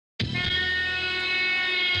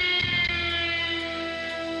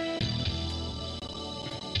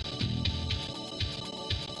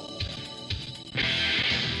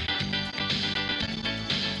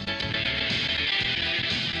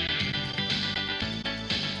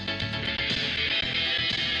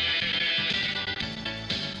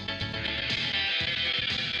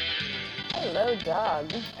Hello,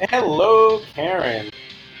 Doug. Hello, Karen.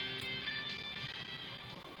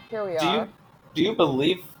 Here we Do are. you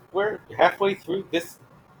believe we're halfway through this,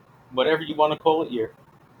 whatever you want to call it, year?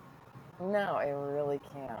 No, I really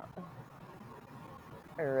can't.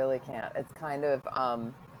 I really can't. It's kind of I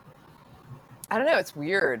don't know, it's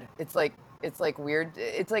weird. It's like weird.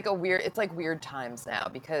 It's like weird times now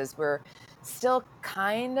because we're still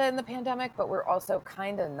kind of in the pandemic, but we're also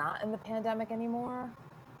kind of not in the pandemic anymore.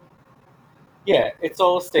 Yeah, it's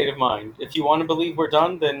all a state of mind. If you want to believe we're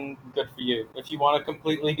done, then good for you. If you want to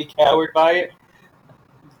completely be coward by it,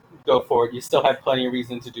 go for it. You still have plenty of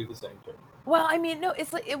reason to do the same thing. Well, I mean, no,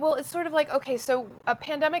 it's like it's sort of like okay, so a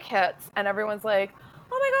pandemic hits and everyone's like,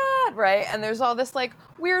 "Oh my God," right? And there's all this like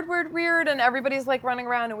weird, and everybody's like running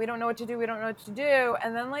around and we don't know what to do, we don't know what to do.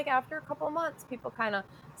 And then like after a couple of months, people kind of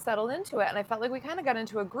settled into it and I felt like we kind of got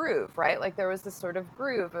into a groove, right? Like there was this sort of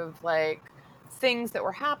groove of like things that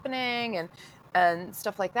were happening and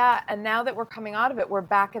stuff like that. And now that we're coming out of it, we're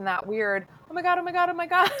back in that weird, "Oh my God, oh my God, oh my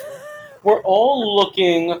God." We're all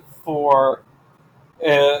looking for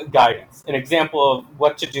guidance, an example of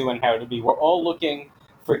what to do and how to be. We're all looking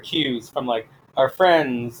for cues from like our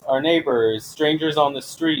friends, our neighbors, strangers on the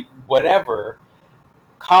street, whatever,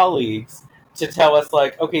 colleagues, to tell us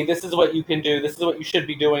like, okay, this is what you can do, this is what you should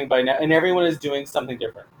be doing by now, and everyone is doing something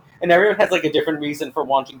different, and everyone has like a different reason for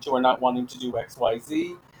wanting to or not wanting to do X, Y,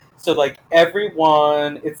 Z. So like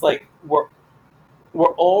everyone, it's like we're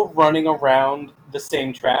all running around the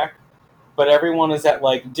same track, but everyone is at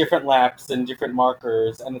like different laps and different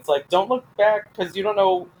markers, and it's like don't look back because you don't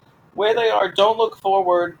know where they are. Don't look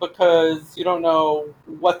forward because you don't know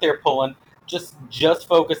what they're pulling. Just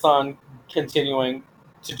focus on continuing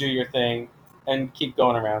to do your thing and keep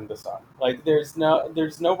going around the sun. Like there's no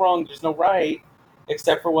wrong, there's no right,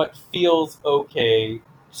 except for what feels okay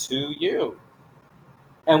to you.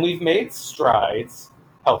 And we've made strides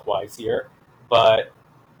health wise here, but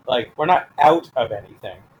like we're not out of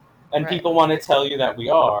anything. And Right. people want to tell you that we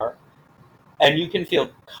are, and you can feel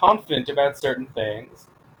confident about certain things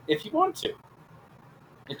if you want to.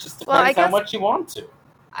 It just Well, I depends how guess much you want to.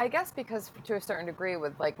 I guess because to a certain degree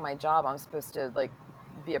with like my job, I'm supposed to like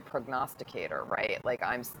be a prognosticator, right? Like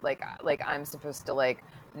I'm supposed to like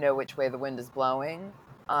know which way the wind is blowing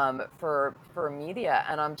for media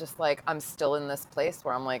and I'm just like I'm still in this place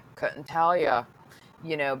where I'm like couldn't tell you,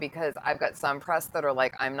 because I've got some press that are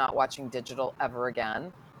like I'm not watching digital ever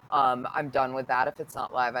again. I'm done with that. If it's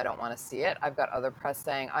not live, I don't want to see it. I've got other press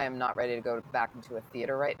saying I am not ready to go back into a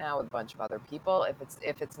theater right now with a bunch of other people. If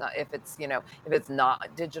it's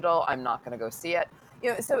not digital, I'm not going to go see it.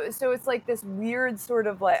 So it's like this weird sort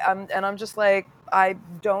of like and I'm just like I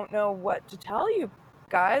don't know what to tell you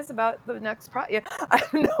guys about the next project. I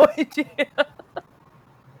have no idea.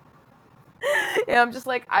 Yeah, I'm just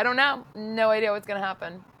like I don't know. No idea what's going to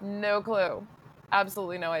happen. No clue.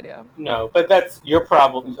 Absolutely no idea. No, but that's your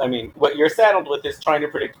problem. I mean, what you're saddled with is trying to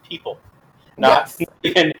predict people, not Yes,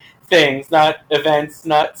 even things, not events,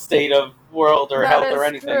 not state of world or that health or is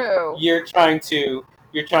anything. true. You're trying to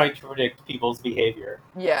predict people's behavior,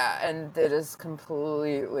 Yeah, and it is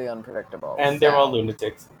completely unpredictable. and they're all So,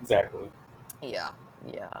 lunatics. Exactly. yeah,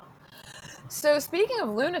 yeah. So, speaking of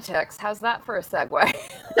lunatics, how's that for a segue?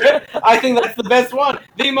 I think that's the best one.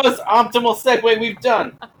 The most optimal segue we've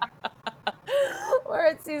done. We're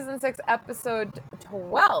at season 6, episode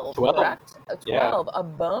 12, 12. correct? Yeah. 12, A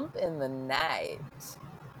Bump in the Night.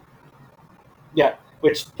 Yeah.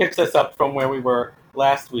 Which picks us up from where we were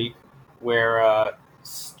last week, where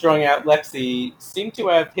strung out Lexi seemed to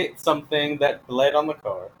have hit something that bled on the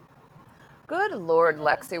car. Good Lord,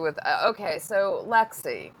 Lexi with. Okay, so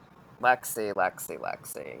Lexi. Lexi.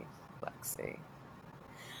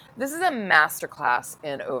 This is a masterclass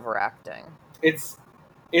in overacting. It's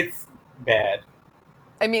it's bad.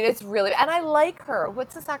 I mean, it's really. And I like her.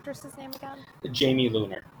 What's this actress's name again? Jamie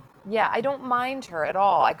Lunar. Yeah, I don't mind her at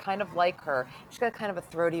all. I kind of like her. She's got kind of a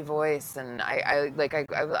throaty voice, and I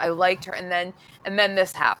liked her. And then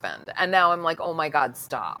this happened, and now I'm like, oh my God,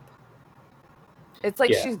 stop! It's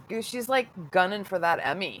like Yeah. she's like gunning for that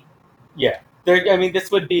Emmy. Yeah. I mean,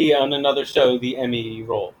 this would be on another show the Emmy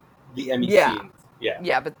role, the Emmy Yeah, scenes. Yeah.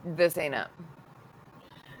 yeah, but this ain't it.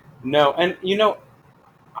 No, and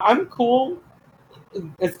I'm cool,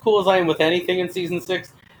 as cool as I am with anything in season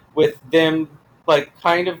 6, with them like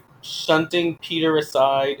kind of shunting Peter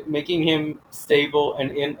aside, making him stable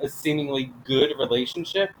and in a seemingly good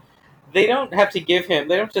relationship. They don't have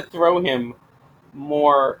to throw him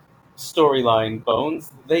more storyline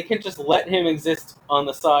bones. They can just let him exist on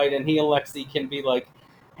the side, and he and Lexi can be like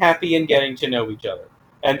happy and getting to know each other.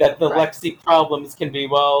 And that the Right. Lexi problems can be,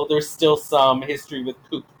 well, there's still some history with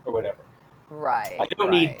poop or whatever. Right. I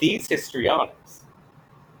don't need these histrionics.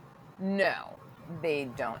 No, they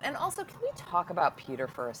don't. And also, can we talk about Peter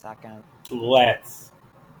for a second? Let's.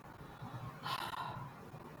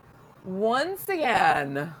 Once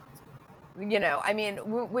again, I mean,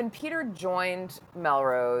 when Peter joined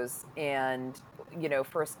Melrose and,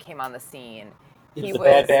 first came on the scene, He was a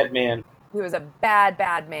bad, bad man. He was a bad,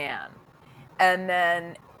 bad man. And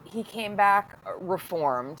then he came back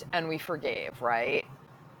reformed and we forgave, right?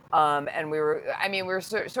 And we were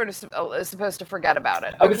sort of supposed to forget about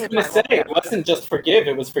it. I was going to say, it wasn't just forgive,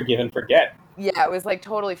 it was forgive and forget. Yeah, it was like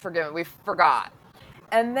totally forgiven. We forgot.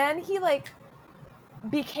 And then he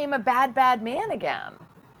became a bad, bad man again.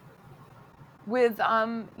 With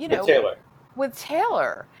Taylor. With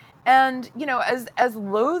Taylor. And, as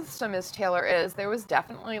loathsome as Taylor is, there was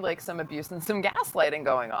definitely some abuse and some gaslighting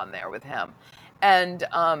going on there with him. And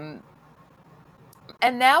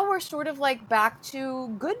now we're sort of back to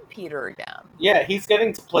good Peter again. Yeah, he's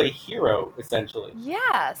getting to play hero, essentially.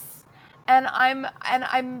 Yes. And I'm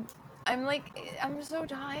so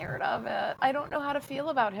tired of it. I don't know how to feel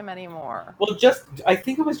about him anymore. Well, I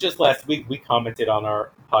think it was just last week we commented on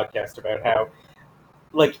our podcast about how,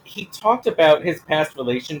 he talked about his past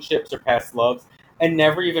relationships or past loves and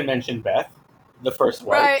never even mentioned Beth, the first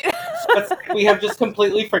wife. Right. So we have just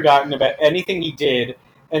completely forgotten about anything he did,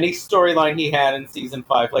 any storyline he had in season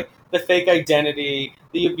 5, the fake identity,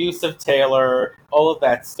 the abuse of Taylor, all of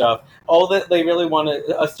that stuff. All that they really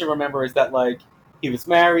wanted us to remember is that, he was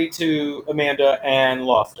married to Amanda and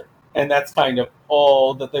lost her. And that's kind of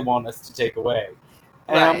all that they want us to take away.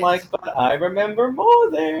 And right. I'm like, but I remember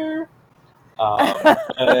more there.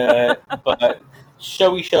 But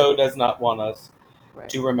Showy Show does not want us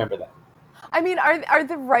to remember that. I mean, are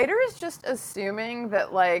the writers just assuming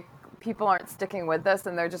that, people aren't sticking with this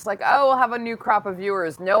and they're just oh, we'll have a new crop of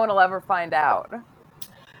viewers. No one will ever find out.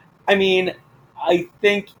 I mean, I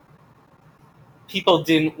think people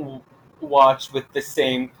didn't watch with the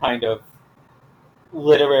same kind of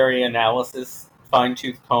literary analysis,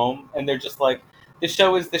 fine-tooth comb, and they're just the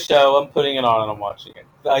show is the show, I'm putting it on and I'm watching it.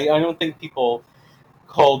 I don't think people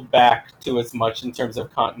called back to as much in terms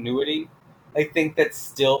of continuity. I think that's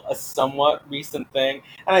still a somewhat recent thing,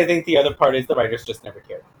 and I think the other part is the writers just never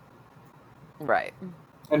cared. Right.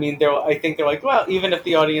 I mean, I think they're well, even if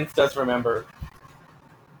the audience does remember,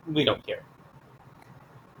 we don't care.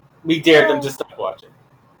 We dared them to stop watching.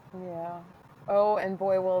 Yeah. Oh, and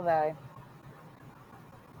boy, will they.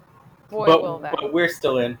 Will they. But we're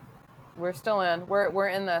still in. We're still in. We're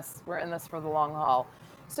in this. We're in this for the long haul.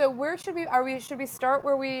 So where should we? Should we start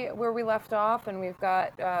where we left off? And we've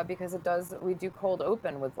got because we do cold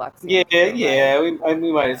open with Lexi. Yeah.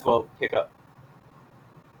 We might as well pick up.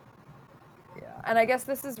 Yeah, and I guess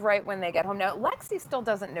this is right when they get home. Now Lexi still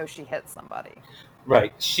doesn't know she hit somebody.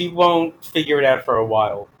 Right. She won't figure it out for a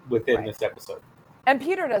while within this episode. And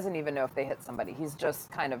Peter doesn't even know if they hit somebody. He's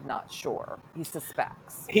just kind of not sure. He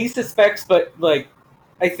suspects. But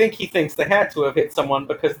I think he thinks they had to have hit someone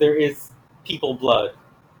because there is people blood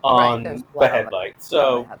on the headlight.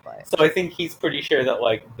 So I think he's pretty sure that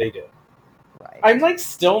they did. Right. I'm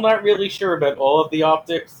still not really sure about all of the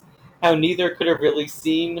optics. How neither could have really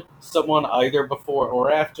seen someone either before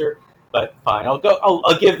or after. But fine,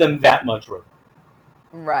 I'll give them that much room.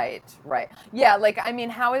 Right. Yeah, I mean,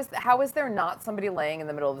 how is there not somebody laying in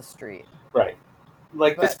the middle of the street? Right.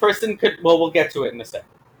 This person could. Well, we'll get to it in a second.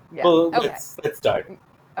 Yeah. Well, okay. Let's dive.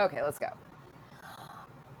 Okay, let's go.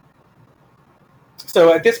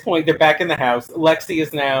 So at this point, they're back in the house. Lexi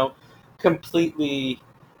is now completely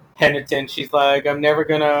penitent. She's like, I'm never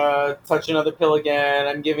gonna touch another pill again.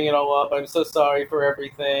 I'm giving it all up. I'm so sorry for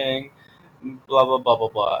everything. Blah, blah, blah, blah,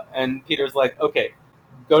 blah. And Peter's like, okay,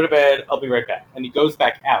 go to bed. I'll be right back. And he goes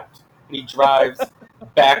back out. And he drives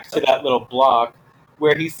back to that little block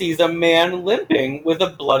where he sees a man limping with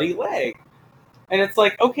a bloody leg. And it's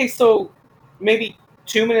okay, so maybe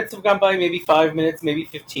 2 minutes have gone by, maybe 5 minutes, maybe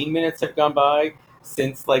 15 minutes have gone by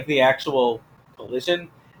since the actual collision.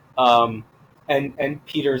 And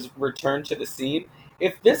Peter's return to the scene.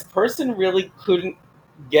 If this person really couldn't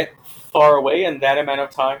get far away in that amount of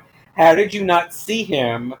time, how did you not see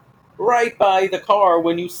him right by the car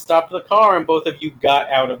when you stopped the car and both of you got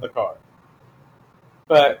out of the car?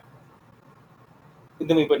 But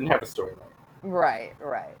then we wouldn't have a storyline. Right.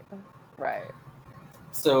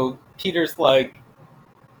 So Peter's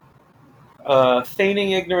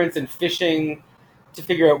feigning ignorance and fishing to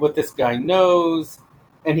figure out what this guy knows.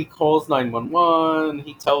 And he calls 911.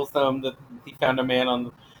 He tells them that he found a man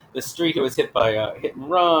on the street who was hit by a hit and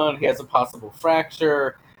run. He has a possible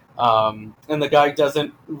fracture. And the guy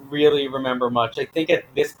doesn't really remember much. I think at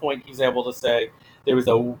this point he's able to say, there was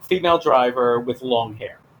a female driver with long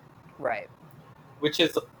hair, Right. which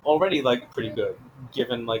is already like pretty good,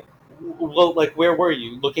 given like, well, like where were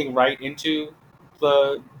you looking right into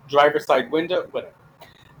the driver's side window? Whatever.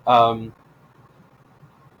 Um,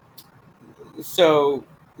 so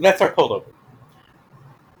that's our cold open.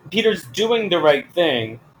 Peter's doing the right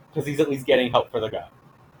thing because he's at least getting help for the guy.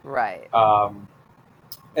 Right.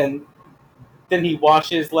 And then he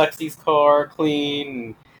washes Lexi's car clean.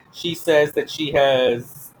 And she says that she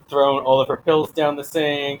has thrown all of her pills down the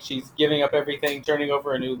sink. She's giving up everything, turning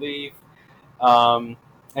over a new leaf. Um,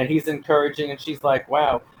 and he's encouraging, and she's like,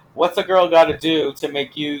 "Wow, what's a girl got to do to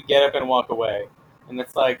make you get up and walk away?" And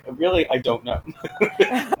it's like, really, I don't know.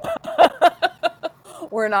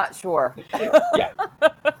 We're not sure. Yeah,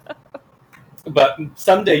 but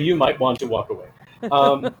someday you might want to walk away.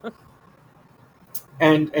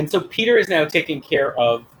 And so Peter is now taking care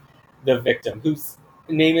of the victim, whose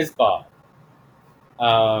name is Bob.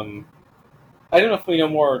 I don't know if we know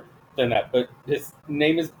more than that, but his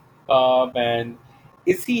name is Bob, and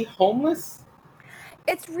is he homeless?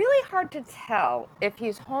 It's really hard to tell if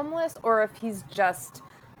he's homeless or if he's just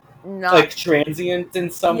not Like transient in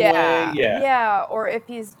some way? Yeah. yeah, or if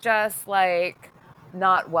he's just like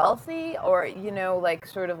not wealthy or like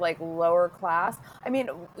sort of like lower class. I mean,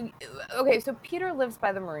 okay, so Peter lives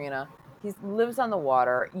by the marina. He lives on the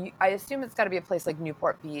water. I assume it's got to be a place like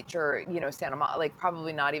Newport Beach or Santa Monica, like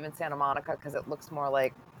probably not even Santa Monica because it looks more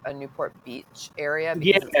like a Newport Beach area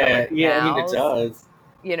because it's got like Yeah, I mean it canals,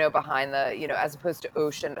 does. behind the, as opposed to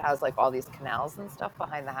ocean, it has like all these canals and stuff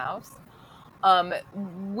behind the house,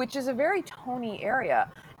 which is a very Tony area.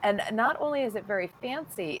 And not only is it very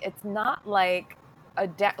fancy, it's not like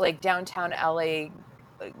like downtown LA,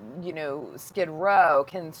 Skid Row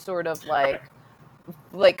can sort of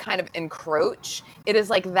like kind of encroach. It is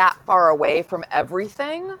like that far away from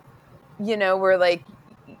everything, where like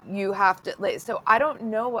you have to like, so I don't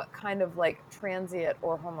know what kind of like transient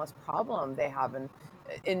or homeless problem they have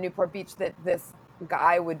in Newport Beach that this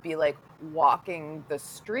guy would be like walking the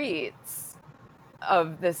streets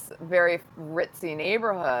of this very ritzy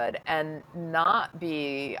neighborhood and not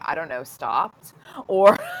be, I don't know, stopped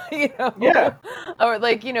or Yeah. or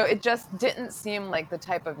like it just didn't seem like the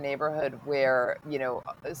type of neighborhood where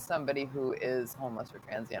somebody who is homeless or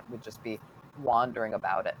transient would just be wandering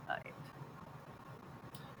about at night.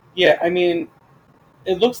 Yeah, I mean,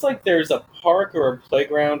 it looks like there's a park or a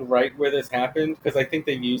playground right where this happened because I think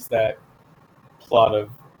they've used that plot of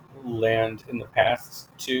land in the past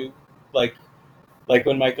too. Like like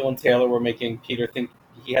when Michael and Taylor were making Peter think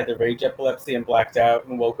he had the rage epilepsy and blacked out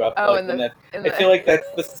and woke up. Oh, Like when that, I feel like that's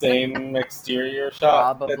the same exterior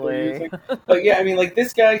shot that they're probably. using. But yeah, I mean, like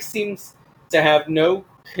this guy seems to have no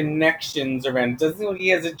connections around. Doesn't seem like he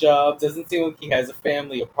has a job. Doesn't seem like he has a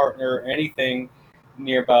family, a partner, or anything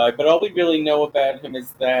nearby. But all we really know about him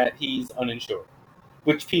is that he's uninsured,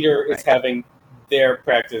 which Peter is Right. having their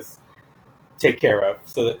practice take care of,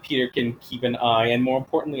 so that Peter can keep an eye and, more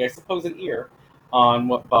importantly, I suppose, an ear on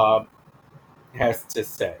what Bob has to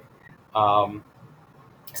say. Um,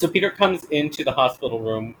 so Peter comes into the hospital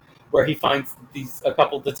room where he finds a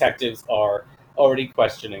couple detectives are already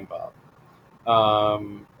questioning Bob.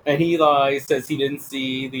 And he lies, says he didn't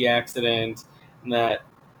see the accident, and that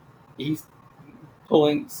he's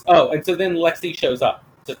pulling. Oh, and so then Lexi shows up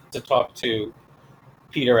to talk to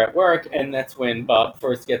Peter at work, and that's when Bob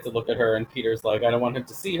first gets a look at her, and Peter's like, "I don't want him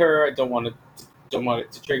to see her. I don't want it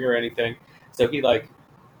to trigger anything." So he like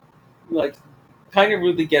kind of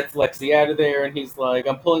rudely gets Lexi out of there, and he's like,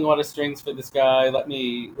 "I'm pulling a lot of strings for this guy. Let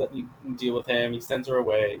me deal with him." He sends her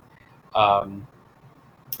away, and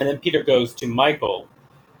then Peter goes to Michael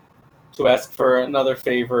to ask for another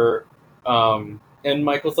favor. And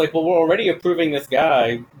Michael's like, "Well, we're already approving this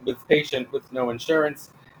guy with patient with no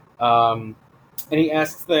insurance," and he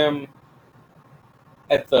asks them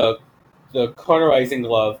at the cauterizing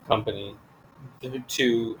glove company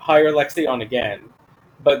to hire Lexi on again,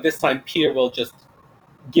 but this time Peter will just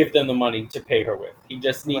give them the money to pay her with. He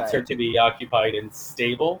just needs her Right. to be occupied and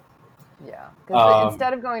stable. Yeah, because Um,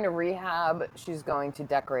 instead of going to rehab, she's going to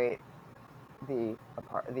decorate the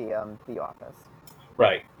office.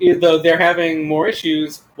 right. Though they're having more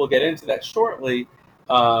issues, we'll get into that shortly.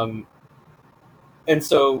 Um, and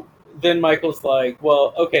so then Michael's like,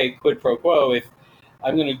 "Well, okay, quid pro quo. If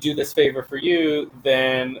I'm going to do this favor for you,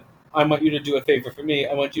 then I want you to do a favor for me.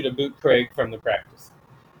 I want you to boot Craig from the practice.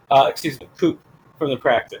 Excuse me, Coop from the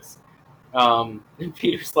practice." And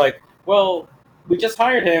Peter's like, "Well, we just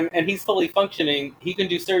hired him, and he's fully functioning. He can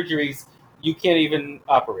do surgeries. You can't even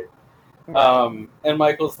operate." Right. And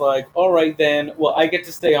Michael's like, "All right then. Well, I get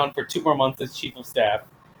to stay on for 2 more months as chief of staff.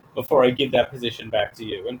 before I give that position back to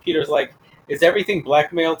you. And Peter's like, is everything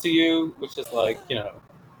blackmail to you? Which is like,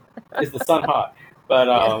 is the sun hot? But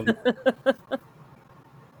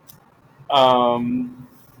Yeah.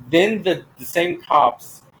 then the same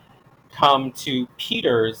cops come to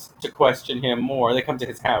Peter's to question him more. They come to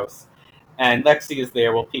his house, and Lexi is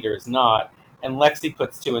there while Peter is not. And Lexi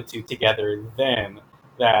puts two and two together then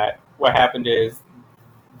that what happened is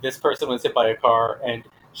this person was hit by a car and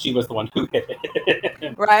she was the one who hit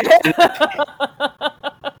it. Right.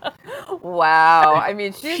 Wow. I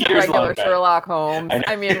mean, she's a Peter's regular lying back. Sherlock Holmes.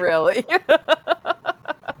 I mean, really.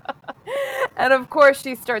 And of course,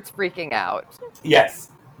 she starts freaking out.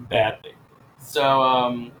 Yes, badly.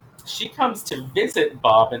 So she comes to visit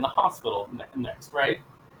Bob in the hospital next, right?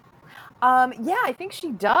 Yeah, I think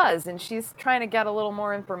she does, and she's trying to get a little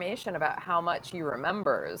more information about how much he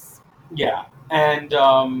remembers. Yeah, and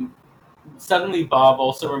suddenly Bob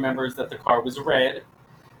also remembers that the car was red.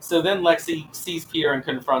 So then Lexi sees Peter and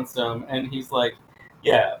confronts him, and he's like,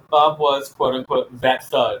 yeah, Bob was, quote unquote, that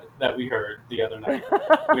thud that we heard the other night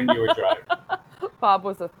when you were driving. Bob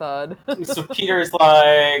was a thud. So Peter's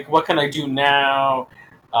like, what can I do now?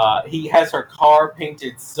 He has her car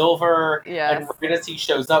painted silver, Yes. and right as he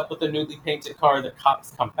shows up with the newly painted car, the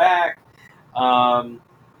cops come back, and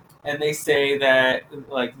they say that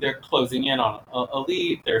like they're closing in on a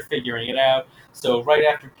lead, they're figuring it out. So right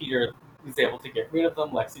after Peter is able to get rid of them,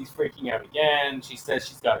 Lexi's freaking out again. She says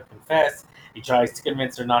she's got to confess. He tries to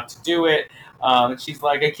convince her not to do it. She's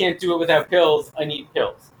like, I can't do it without pills. I need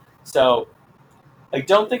pills. So I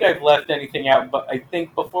don't think I've left anything out, but I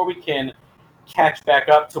think before we can catch back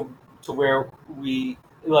up to where we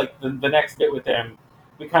like the next bit with him,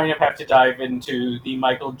 we kind of have to dive into the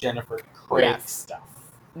Michael Jennifer Craig Yes. stuff.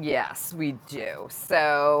 Yes, we do.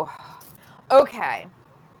 So, okay.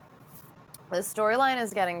 The storyline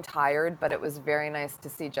is getting tired, but it was very nice to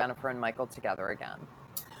see Jennifer and Michael together again.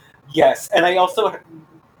 Yes, and I also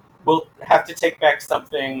will have to take back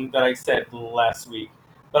something that I said last week,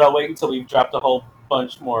 but I'll wait until we've dropped a whole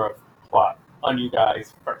bunch more of plot on you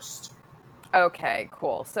guys first. Okay,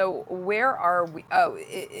 cool. So where are we? Oh,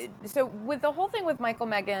 so with the whole thing with Michael,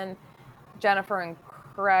 Megan, Jennifer, and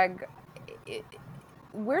Craig,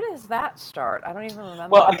 where does that start? I don't even remember.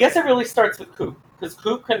 Well, I guess it really starts with Coop, because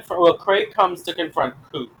Craig comes to confront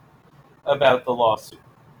Coop about the lawsuit,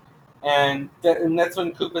 and that's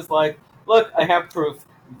when Coop is like, "Look, I have proof.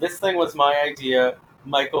 This thing was my idea.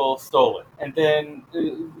 Michael stole it." And then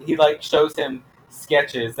he like shows him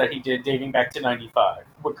sketches that he did dating back to '95.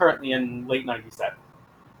 We're currently in late '97,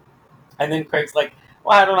 and then Craig's like,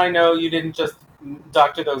 "Well, how don't I know you didn't just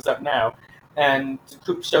doctor those up now?" And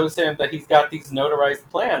Coop shows him that he's got these notarized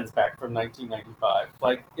plans back from 1995.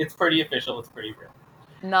 Like, it's pretty official. It's pretty real.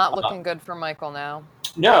 Not looking good for Michael now.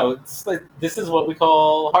 No, it's like, this is what we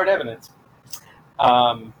call hard evidence.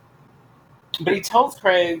 But he tells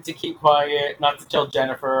Craig to keep quiet, not to tell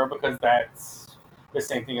Jennifer, because that's the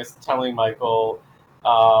same thing as telling Michael.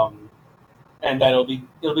 And that it'll be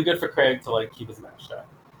good for Craig to like keep his mouth shut.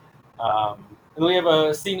 And we have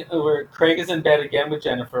a scene where Craig is in bed again with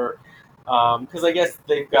Jennifer, because I guess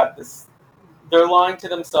they've got this. They're lying to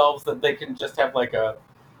themselves that they can just have like a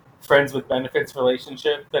friends with benefits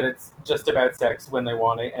relationship, that it's just about sex when they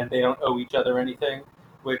want it, and they don't owe each other anything,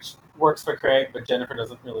 which works for Craig, but Jennifer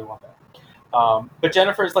doesn't really want that. But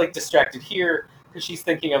Jennifer's like distracted here because she's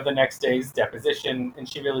thinking of the next day's deposition, and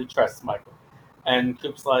she really trusts Michael. And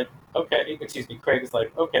Coop's like, okay, Craig is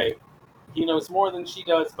like, okay, he knows more than she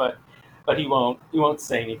does, but he won't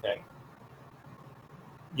say anything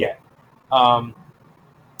yet.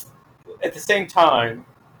 At the same time,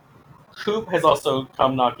 Coop has also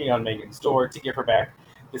come knocking on Megan's door to give her back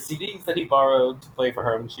the CDs that he borrowed to play for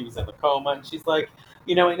her when she was in the coma, and she's like,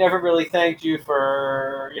 I never really thanked you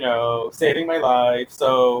for, saving my life,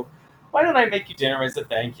 so why don't I make you dinner as a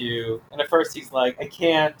thank you? And at first he's like, I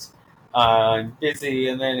can't, I'm busy,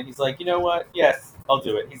 and then he's like, you know what, yes, I'll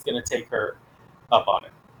do it. He's going to take her up on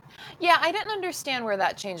it. Yeah, I didn't understand where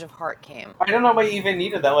that change of heart came. I don't know why he even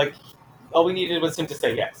needed that. Like, all we needed was him to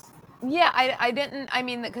say yes. Yeah, I didn't. I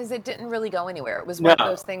mean, because it didn't really go anywhere. It was one of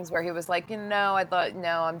those things where he was like, I thought,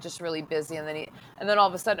 no, I'm just really busy, and then all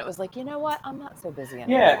of a sudden it was like, you know what, I'm not so busy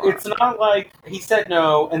anymore. Yeah, it's not like he said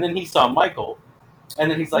no, and then he saw Michael, and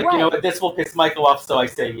then he's like, right. You know what, this will piss Michael off, so I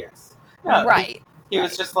say yes. No, right. He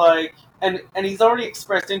was just like, and he's already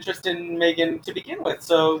expressed interest in Megan to begin with,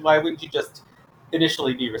 so why wouldn't you just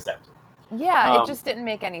initially be receptive? Yeah, it just didn't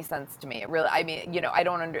make any sense to me. It really, I mean, I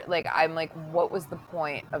don't I'm like, what was the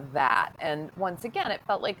point of that? And once again, it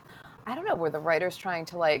felt like, I don't know, were the writers trying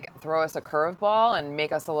to like throw us a curveball and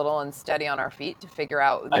make us a little unsteady on our feet to figure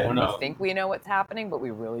out I that don't we know. think we know what's happening, but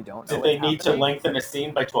we really don't know Did what's they need to happening? lengthen a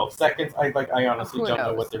scene by 12 seconds? I honestly Who don't know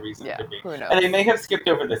knows? what the reason Yeah, could be. who And they knows? may have skipped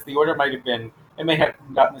over this. The order might have been, it may have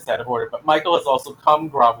gotten this out of order, but Michael has also come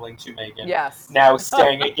groveling to Megan, Yes. now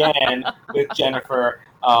staying again with Jennifer,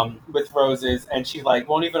 with roses, and she like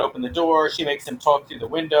won't even open the door. She makes him talk through the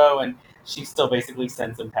window, and she still basically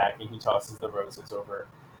sends him packing. He tosses the roses over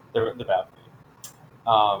the balcony.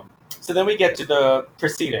 So then we get to the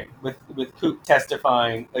proceeding with Coop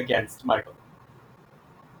testifying against Michael.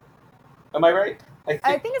 Am I right?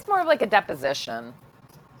 I think it's more of like a deposition.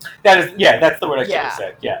 That is, yeah, that's the word I should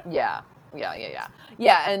have Yeah. said. Yeah.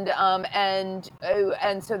 Yeah,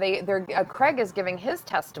 and so they're Craig is giving his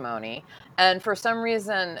testimony, and for some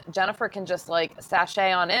reason Jennifer can just like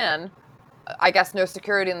sashay on in. I guess no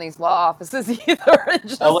security in these law offices either. And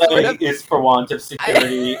just LA sort of, is for want of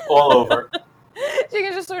security all over. she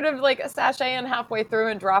can just sort of like sashay in halfway through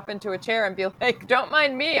and drop into a chair and be like, "Don't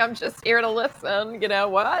mind me, I'm just here to listen." You know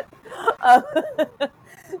what?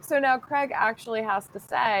 So now Craig actually has to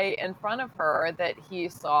say in front of her that he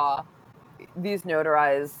saw these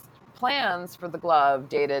notarized plans for the glove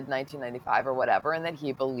dated 1995 or whatever, and that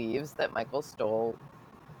he believes that Michael stole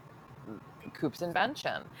Coop's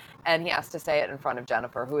invention. And he has to say it in front of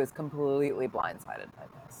Jennifer, who is completely blindsided by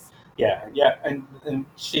this. Yeah, and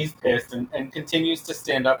she's pissed and continues to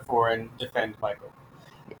stand up for and defend Michael.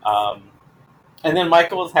 Yes. And then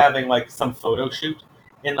Michael is having like some photo shoot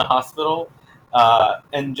in the hospital,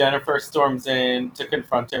 and Jennifer storms in to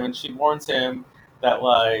confront him, and she warns him that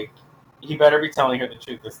like he better be telling her the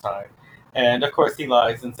truth this time. And of course, he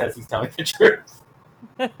lies and says he's telling the truth.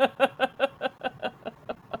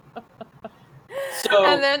 So,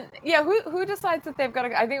 and then, yeah, who decides that they've got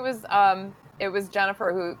to? I think it was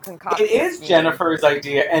Jennifer who concocted. It is Jennifer's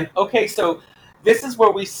idea, and okay, so this is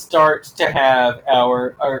where we start to have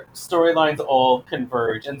our storylines all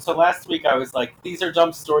converge. And so last week I was like, these are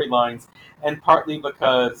dumb storylines, and partly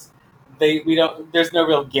because there's no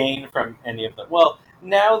real gain from any of them. Well,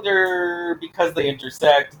 now because they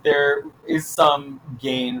intersect, there is some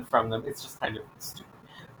gain from them. It's just kind of stupid,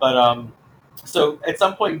 but so at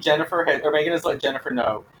some point Megan has let Jennifer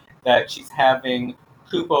know that she's having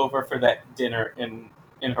Coop over for that dinner in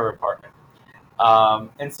her apartment.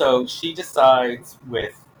 And so she decides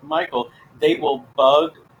with Michael, they will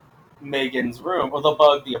bug Megan's room, or they'll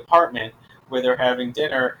bug the apartment where they're having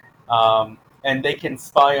dinner, and they can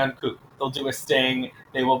spy on Coop. They'll do a sting.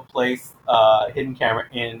 They will place a hidden camera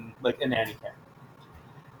in, like, a nanny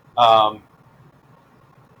cam.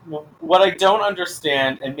 What I don't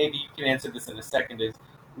understand, and maybe you can answer this in a second, is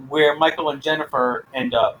where Michael and Jennifer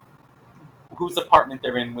end up, whose apartment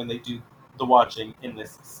they're in when they do the watching in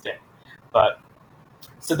this sting. But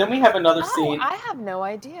so then we have another scene. I have no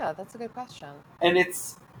idea. That's a good question. And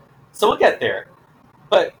so we'll get there.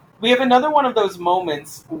 But we have another one of those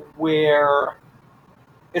moments where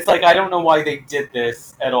it's like, I don't know why they did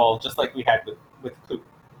this at all, just like we had with Coop,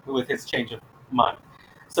 with his change of mind.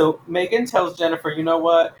 So Megan tells Jennifer, you know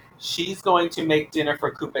what? She's going to make dinner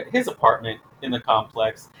for Coop at his apartment in the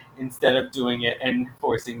complex instead of doing it and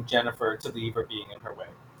forcing Jennifer to leave or being in her way,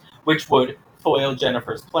 which would foil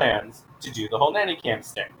Jennifer's plans to do the whole nanny cam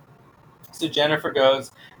sting. So Jennifer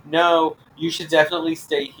goes, no, you should definitely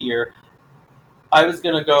stay here. I was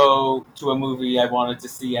going to go to a movie I wanted to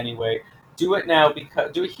see anyway. Do it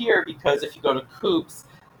here because if you go to Coop's,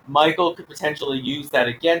 Michael could potentially use that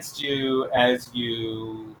against you as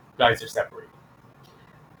you guys are separated.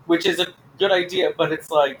 Which is a good idea, but it's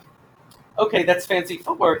like, okay, that's fancy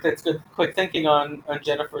footwork, that's good quick thinking on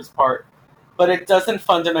Jennifer's part, but it doesn't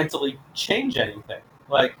fundamentally change anything.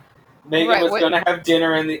 Like, Megan was going to have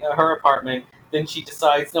dinner in her apartment, then she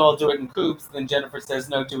decides, no, I'll do it in Coop's, then Jennifer says,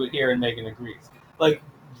 no, do it here, and Megan agrees. Like,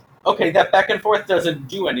 okay, that back and forth doesn't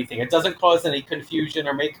do anything. It doesn't cause any confusion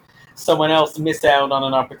or make someone else miss out on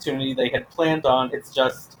an opportunity they had planned on. It's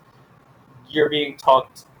just you're being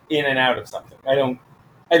talked in and out of something. I don't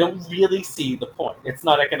really see the point. It's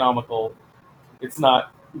not economical. It's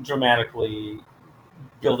not dramatically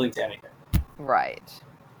building to anything. Right.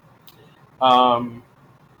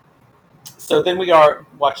 So then we are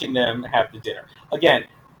watching them have the dinner. Again,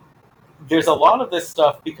 there's a lot of this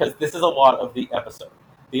stuff because this is a lot of the episode.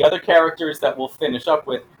 The other characters that we'll finish up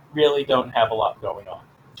with really don't have a lot going on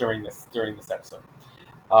during this episode.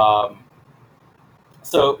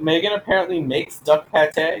 So Megan apparently makes duck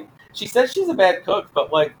pate. She says she's a bad cook,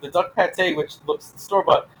 but like the duck pate, which looks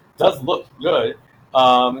store-bought, does look good.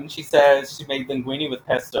 And she says she made linguine with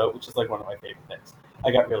pesto, which is like one of my favorite things.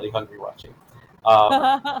 I got really hungry watching.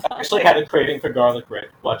 I actually had a craving for garlic bread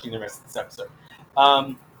watching the rest of this episode.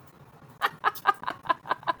 Um,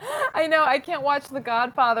 I know, I can't watch The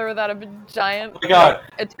Godfather without a giant, oh my god,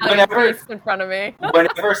 Italian whenever feast in front of me.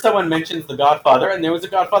 whenever someone mentions The Godfather, and there was a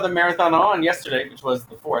Godfather marathon on yesterday, which was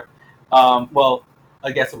the fourth. Well,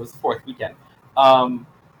 I guess it was the fourth weekend. Um,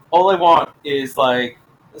 all I want is like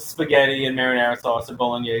spaghetti and marinara sauce and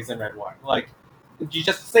bolognese and red wine. Like, you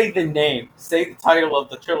just say the name, say the title of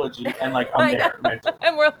the trilogy, and like I'm I know. there mentally.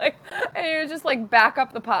 And we're like, and you're just like, back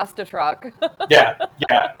up the pasta truck. Yeah,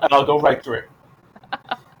 yeah, and I'll go right through it.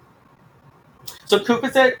 So Coop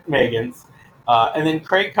is at Megan's, and then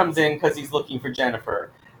Craig comes in because he's looking for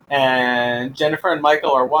Jennifer. And Jennifer and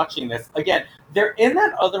Michael are watching this. Again, they're in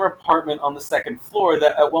that other apartment on the second floor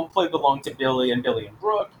that at one point belonged to Billy and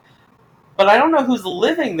Brooke. But I don't know who's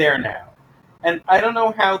living there now. And I don't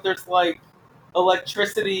know how there's like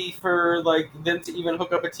electricity for like them to even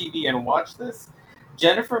hook up a TV and watch this.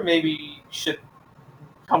 Jennifer maybe should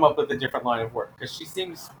come up with a different line of work because she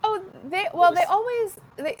seems Oh, they always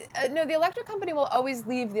no, the electric company will always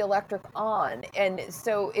leave the electric on, and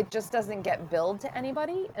so it just doesn't get billed to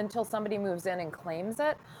anybody until somebody moves in and claims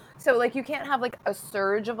it. So like you can't have like a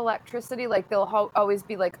surge of electricity, like there'll always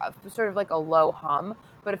be like sort of like a low hum.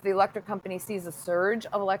 But if the electric company sees a surge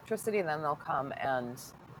of electricity, then they'll come and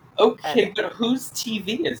okay. But whose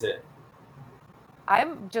TV is it?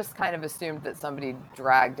 I'm just kind of assumed that somebody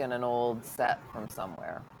dragged in an old set from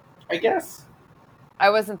somewhere. I guess. I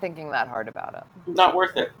wasn't thinking that hard about it. Not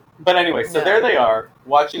worth it. But anyway, so No. there they are,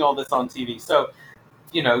 watching all this on TV. So,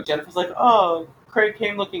 Jennifer's like, oh, Craig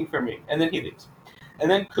came looking for me. And then he leaves. And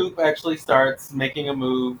then Coop actually starts making a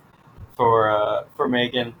move for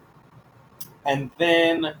Megan. And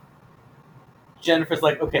then Jennifer's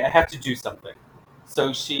like, okay, I have to do something.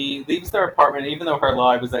 So she leaves their apartment, even though her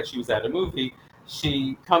lie was that she was at a movie.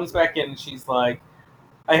 She comes back in and she's like,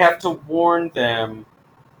 I have to warn them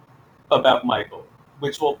about Michael,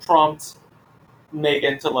 which will prompt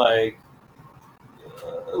Megan to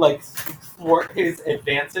thwart his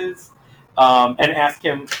advances and ask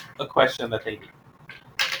him a question that they need.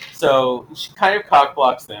 So she kind of cock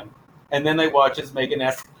blocks them, and then they watch as Megan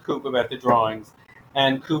asks Coop about the drawings,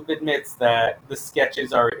 and Coop admits that the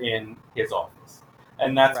sketches are in his office,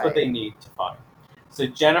 and that's what they need to find. So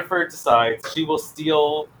Jennifer decides she will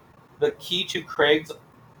steal the key to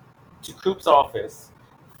Coop's office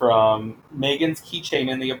from Megan's keychain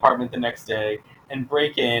in the apartment the next day and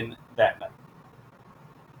break in that night.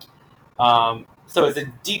 So as a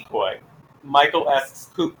decoy, Michael asks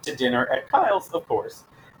Coop to dinner at Kyle's, of course,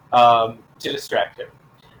 to distract him.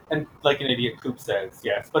 And like an idiot, Coop says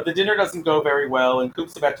yes. But the dinner doesn't go very well, and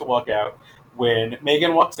Coop's about to walk out when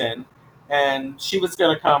Megan walks in, and she was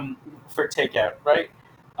going to come for takeout, right?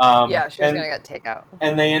 Yeah, she was going to get takeout.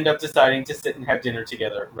 And they end up deciding to sit and have dinner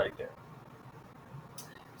together right there.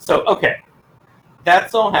 So, okay.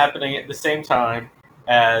 That's all happening at the same time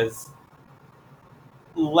as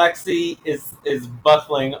Lexi is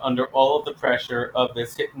buckling under all of the pressure of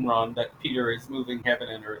this hit and run that Peter is moving heaven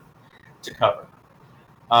and earth to cover.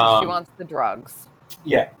 She wants the drugs.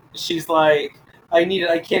 Yeah. She's like, I need it.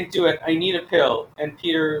 I can't do it. I need a pill. And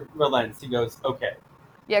Peter relents. He goes, okay.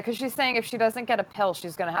 Yeah, because she's saying if she doesn't get a pill,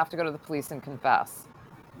 she's going to have to go to the police and confess.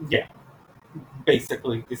 Yeah.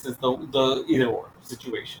 Basically, this is the either or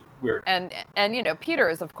situation. Weird. And Peter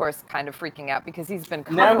is of course kind of freaking out because he's been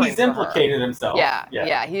covering now he's for implicated her. himself.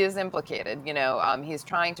 Yeah, he is implicated. He's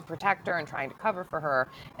trying to protect her and trying to cover for her,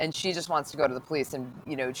 and she just wants to go to the police, and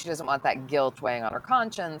she doesn't want that guilt weighing on her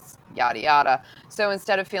conscience. Yada yada. So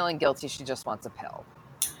instead of feeling guilty, she just wants a pill.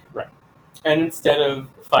 Right. And instead of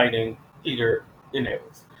fighting, Peter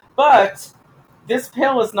enables. But this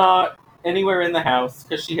pill is not anywhere in the house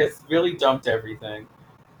because she has really dumped everything.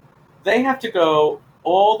 They have to go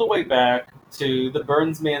all the way back to the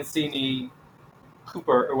Burns Mancini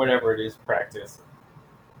Cooper or whatever it is practice.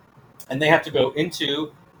 And they have to go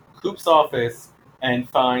into Coop's office and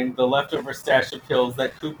find the leftover stash of pills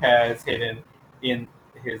that Coop has hidden in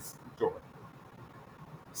his drawer.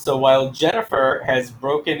 So while Jennifer has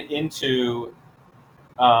broken into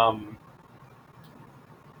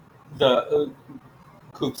the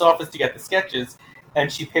Coop's office to get the sketches,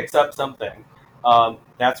 and she picks up something,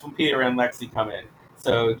 that's when Peter and Lexi come in.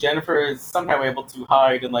 So Jennifer is somehow able to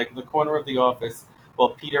hide in the corner of the office while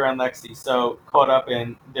Peter and Lexi so caught up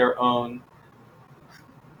in their own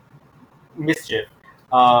mischief.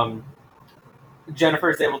 Jennifer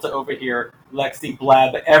is able to overhear Lexi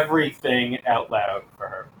blab everything out loud for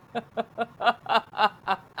her.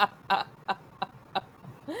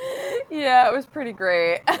 Yeah, it was pretty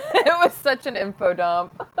great. It was such an info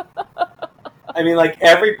dump. I mean, like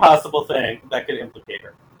every possible thing that could implicate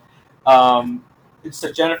her. Um,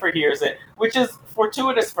 so Jennifer hears it, which is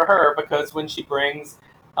fortuitous for her because when she brings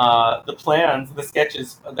the plans, the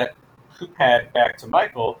sketches that Coop had back to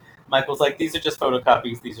Michael, Michael's like, these are just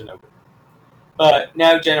photocopies, these are no good. But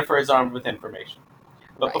now Jennifer is armed with information.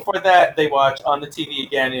 But Right. before that, they watch on the TV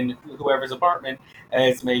again in whoever's apartment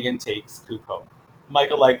as Megan takes Coop home.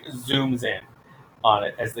 Michael like zooms in on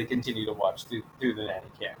it as they continue to watch through the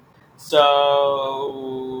nanny cam.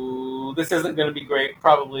 So this isn't going to be great,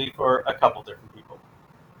 probably for a couple different people.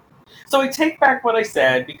 So I take back what I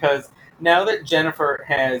said because now that Jennifer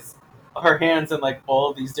has her hands in like all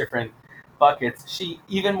of these different buckets, she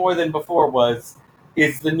even more than before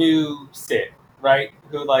is the new Sid, right?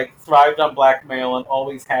 Who like thrived on blackmail and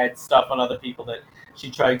always had stuff on other people that she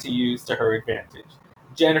tried to use to her advantage.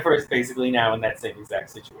 Jennifer is basically now in that same exact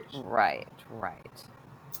situation. Right. Right.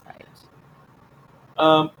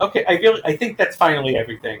 Okay, I think that's finally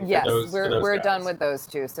everything for Yes, those we're done guys. with those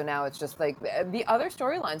two. So now it's just like the other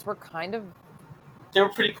storylines were They were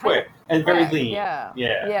pretty kind of quick and very quick. lean. Yeah.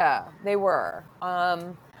 Yeah, Yeah, they were.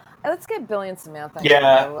 Let's get Billy and Samantha in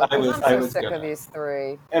yeah. here because I'm I so was sick of gonna. these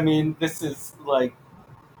three. I mean, this is like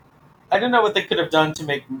I don't know what they could have done to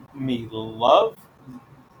make me love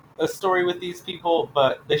a story with these people,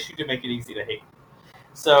 but they should make it easy to hate.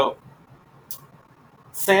 So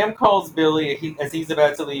Sam calls Billy as he's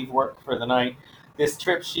about to leave work for the night. This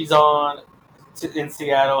trip she's on in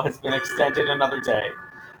Seattle has been extended another day.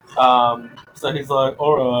 So he's like,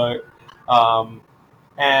 all right.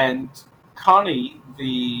 And Connie,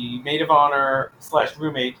 the maid of honor slash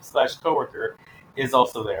roommate slash coworker, is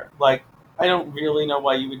also there. Like, I don't really know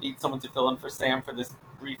why you would need someone to fill in for Sam for this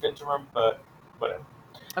brief interim, but whatever.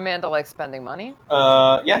 Amanda likes spending money.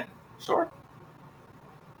 Yeah, sure.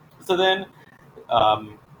 So then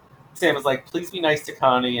um, Sam is like, please be nice to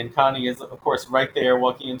Connie. And Connie is, of course, right there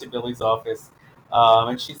walking into Billy's office.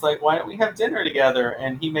 And she's like, why don't we have dinner together?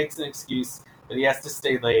 And he makes an excuse that he has to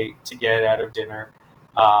stay late to get out of dinner.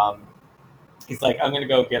 Um, he's like, I'm going to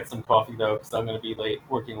go get some coffee, though, because I'm going to be late,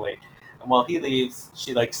 working late. And while he leaves,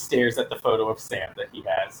 she like stares at the photo of Sam that he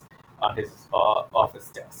has on his office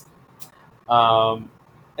desk. Um,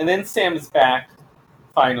 and then Sam is back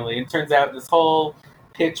finally, and turns out this whole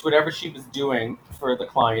pitch, whatever she was doing for the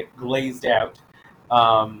client, glazed out.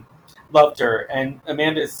 Um, Loved her, and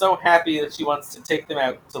Amanda is so happy that she wants to take them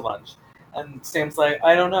out to lunch. And Sam's like,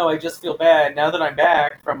 I don't know, I just feel bad. Now that I'm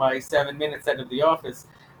back from my 7 minutes out of the office,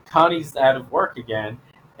 Connie's out of work again.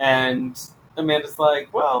 And Amanda's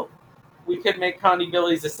like, well, we could make Connie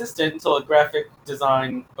Billy's assistant until a graphic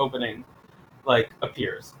design opening like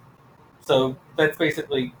appears. So that's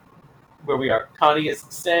basically where we are. Connie is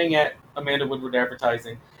staying at Amanda Woodward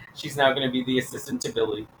Advertising. She's now going to be the assistant to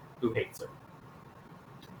Billy, who hates her.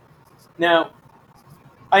 Now,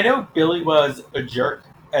 I know Billy was a jerk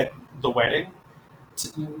at the wedding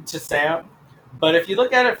to Sam, but if you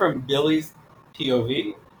look at it from Billy's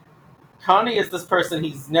POV, Connie is this person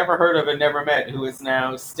he's never heard of and never met who is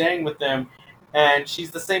now staying with them. And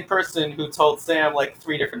she's the same person who told Sam like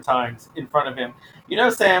 3 different times in front of him, you know,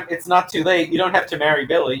 Sam, it's not too late. You don't have to marry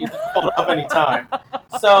Billy. You can call it up anytime.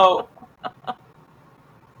 So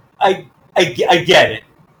I get it.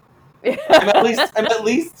 I'm at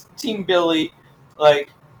least Team Billy, like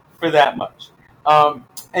for that much.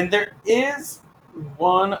 And there is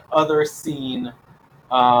one other scene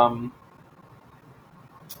um,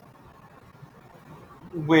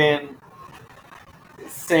 when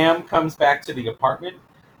Sam comes back to the apartment.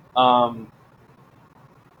 Um,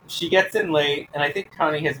 she gets in late, and I think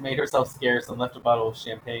Connie has made herself scarce and left a bottle of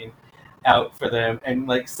champagne out for them. And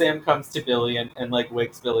like Sam comes to Billy and like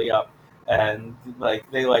wakes Billy up, and like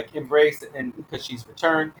they like embrace and because she's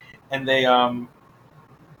returned, and they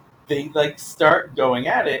like start going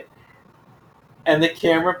at it, and the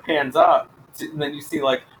camera pans up, and then you see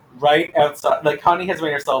like right outside, like Connie has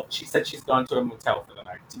made herself. She said she's gone to a motel for the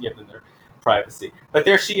night to give them their privacy, but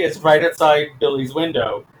there she is right outside Billy's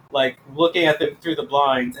window, like looking at them through the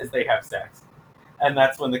blinds as they have sex, and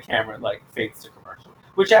that's when the camera like fades to commercial.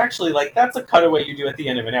 Which actually, like, that's a cutaway you do at the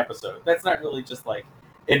end of an episode. That's not really just like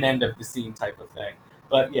an end of the scene type of thing.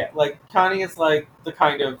 But yeah, like Connie is like the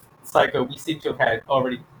kind of psycho we seem to have had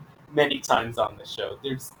already many times on this show.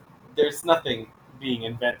 There's nothing being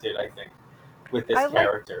invented, I think, with this I like,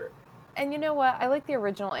 character. and you know what? I like the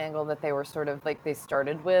original angle that they were sort of like they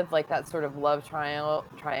started with, like that sort of love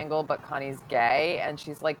triangle, but Connie's gay, and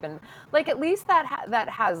she's like been like at least that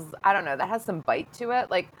has I don't know that has some bite to it.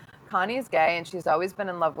 Like Connie's gay, and she's always been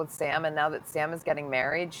in love with Sam, and now that Sam is getting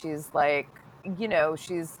married, she's like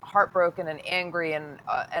she's heartbroken and angry and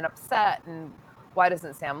upset and Why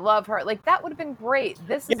doesn't Sam love her? Like, that would have been great.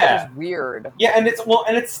 This is Yeah. just weird. Yeah, and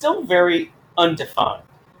it's still very undefined,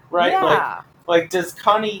 right? Yeah. Like does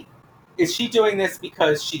Connie, is she doing this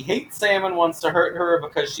because she hates Sam and wants to hurt her, or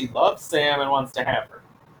because she loves Sam and wants to have her?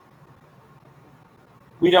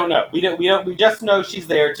 We don't know. We just know she's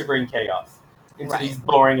there to bring chaos into Right. these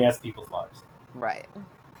boring ass people's lives. Right.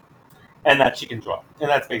 And that she can draw. And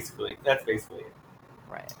that's basically it.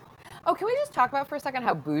 Right. Oh, can we just talk about for a second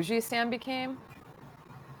how bougie Sam became?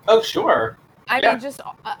 Oh, sure. I Yeah. mean, just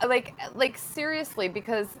like seriously,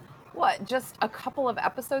 because what? Just a couple of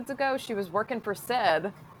episodes ago, she was working for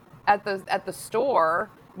Sid at the store,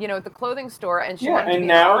 at the clothing store, and she wanted to and be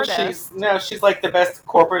now an artist. she's like the best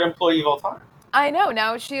corporate employee of all time. I know.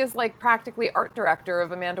 Now she is like practically art director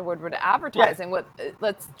of Amanda Woodward Advertising.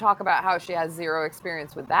 Let's talk about how she has zero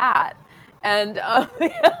experience with that. And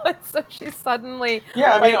so she's suddenly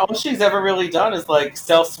Yeah, I mean, all she's ever really done is like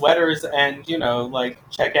sell sweaters and like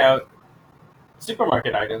check out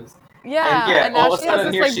supermarket items. and now all of a she has sudden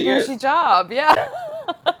this here like she bougie is. job. Yeah.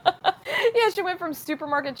 Yeah, she went from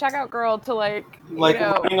supermarket checkout girl to like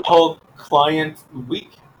running a whole client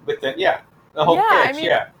week with it. Yeah, the whole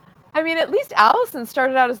pitch. I mean, at least Allison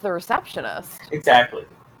started out as the receptionist. Exactly.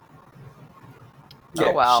 Yeah,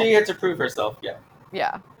 Oh well. she had to prove herself.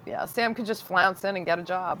 Yeah. Sam could just flounce in and get a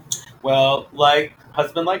job. Well, like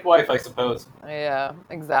husband, like wife, I suppose. Yeah,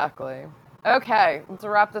 exactly. Okay, let's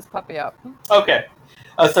wrap this puppy up. Okay,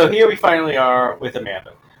 so here we finally are with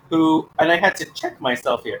Amanda, who, and I had to check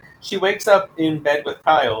myself here. She wakes up in bed with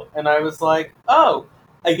Kyle, and I was like, oh,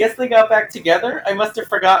 I guess they got back together? I must have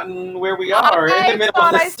forgotten where we are in the middle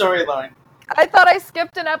of this storyline. I thought I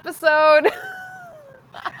skipped an episode.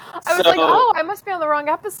 I was like, oh, I must be on the wrong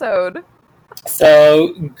episode.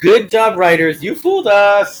 So, good job, writers. You fooled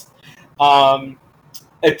us.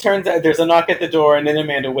 It turns out there's a knock at the door, and then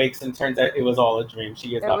Amanda wakes, and turns out it was all a dream. She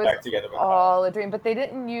is not back together with Kyle. All a dream, but they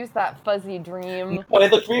didn't use that fuzzy dream. Well,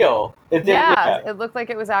 it looked real. It did. It looked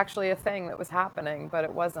like it was actually a thing that was happening, but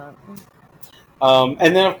it wasn't.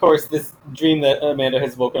 And then, of course, this dream that Amanda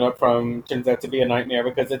has woken up from turns out to be a nightmare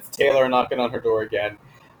because it's Taylor knocking on her door again.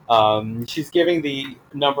 She's giving the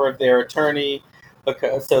number of their attorney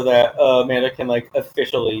so that Amanda can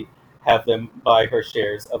officially have them buy her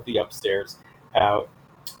shares of the upstairs out.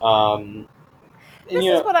 This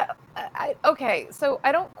is what okay, so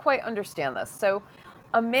I don't quite understand this. So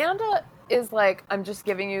Amanda is like, I'm just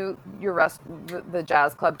giving you your rest, the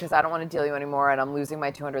jazz club, because I don't want to deal you anymore, and I'm losing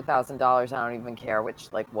my $200,000. I don't even care, which,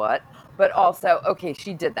 what? But also, okay,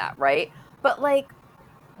 she did that, right? But,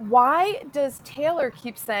 why does Taylor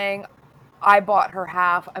keep saying, I bought her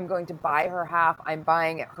half, I'm going to buy her half, I'm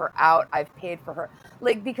buying her out, I've paid for her?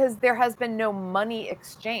 Because there has been no money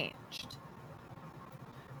exchanged.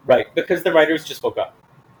 Right, because the writers just woke up.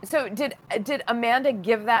 So did Amanda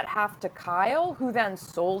give that half to Kyle, who then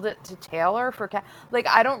sold it to Taylor for cash?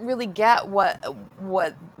 I don't really get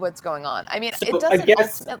what's going on. I mean, it doesn't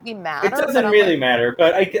ultimately matter. It doesn't really matter,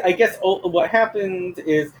 but I guess what happened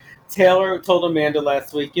is Taylor told Amanda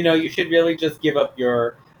last week, you should really just give up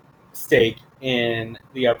your stake in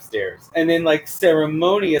the upstairs. And then,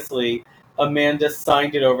 ceremoniously, Amanda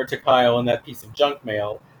signed it over to Kyle in that piece of junk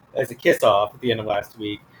mail as a kiss-off at the end of last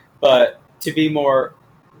week. But to be more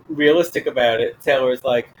realistic about it, Taylor's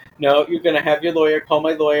like, no, you're going to have your lawyer call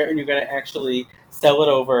my lawyer, and you're going to actually sell it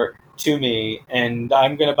over to me, and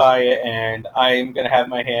I'm going to buy it, and I'm going to have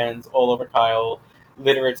my hands all over Kyle,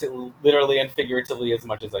 literally and figuratively as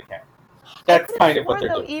much as I can. That's kind of what they're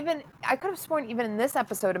doing. I could have sworn even in this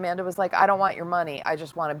episode, Amanda was like, I don't want your money, I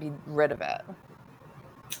just want to be rid of it.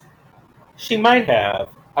 She might have.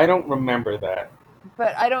 I don't remember that.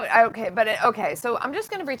 But okay, so I'm just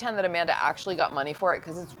going to pretend that Amanda actually got money for it,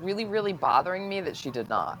 because it's really, really bothering me that she did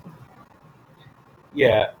not.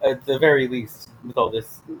 Yeah, at the very least, with all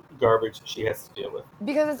this garbage she has to deal with.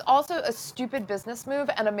 Because it's also a stupid business move,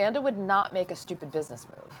 and Amanda would not make a stupid business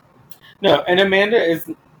move. No, and Amanda is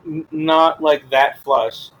not that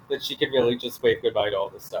flush that she could really just wave goodbye to all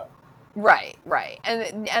this stuff. Right.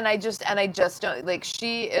 And I just don't,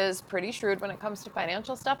 she is pretty shrewd when it comes to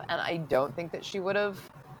financial stuff, and I don't think that she would have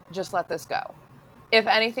just let this go. If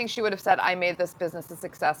anything, she would have said, I made this business a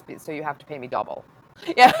success, so you have to pay me double.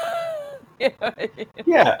 Yeah.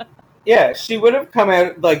 Yeah, she would have come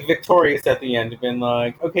out victorious at the end and been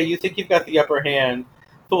like, okay, you think you've got the upper hand,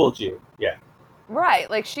 fooled you. Yeah.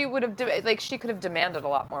 Right, she would have, she could have demanded a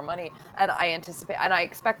lot more money, and I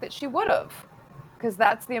expect that she would have. Because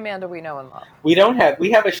that's the Amanda we know and love. We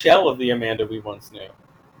have a shell of the Amanda we once knew.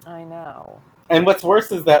 I know. And what's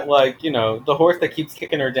worse is that, the horse that keeps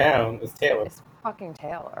kicking her down is Taylor. It's fucking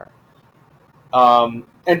Taylor.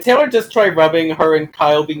 And Taylor does try rubbing her and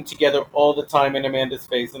Kyle being together all the time in Amanda's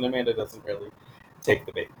face, and Amanda doesn't really take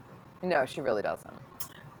the bait. No, she really doesn't.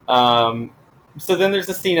 So then there's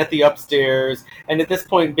a scene at the upstairs, and at this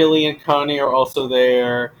point, Billy and Connie are also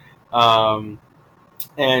there.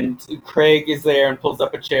 And Craig is there and pulls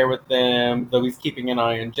up a chair with them, though he's keeping an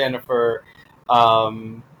eye on Jennifer.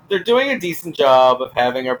 They're doing a decent job of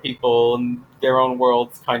having our people and their own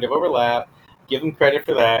worlds kind of overlap. Give them credit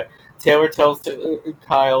for that. Taylor tells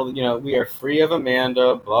Kyle, we are free of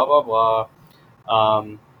Amanda, blah, blah, blah.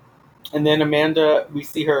 And then Amanda, we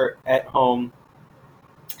see her at home.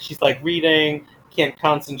 She's like reading, can't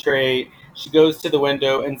concentrate. She goes to the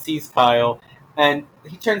window and sees Kyle. And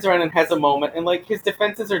he turns around and has a moment, and like his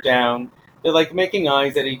defenses are down. They're like making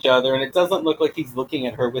eyes at each other, and it doesn't look like he's looking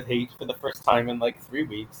at her with hate for the first time in like 3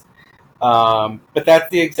 weeks. But that's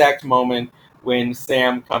the exact moment when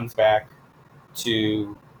Sam comes back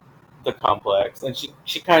to the complex, and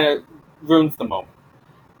she kind of ruins the moment.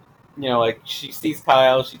 Like she sees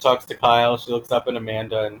Kyle, she talks to Kyle, she looks up at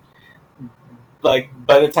Amanda, and like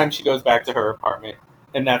by the time she goes back to her apartment,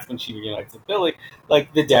 and that's when she reunites with Billy,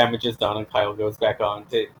 like the damage is done, and Kyle goes back on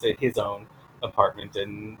to his own apartment,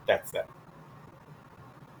 and that's that.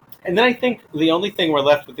 And then I think the only thing we're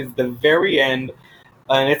left with is the very end,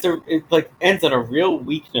 and it like ends on a real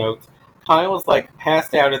weak note. Kyle is like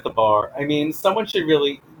passed out at the bar. I mean, someone should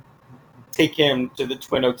really take him to the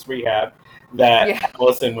Twin Oaks rehab that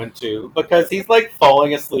Allison went to, because he's like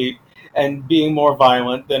falling asleep and being more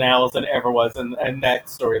violent than Allison ever was in that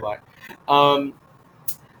storyline.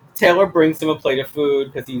 Taylor brings him a plate of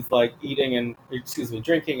food because he's like drinking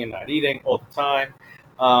and not eating all the time.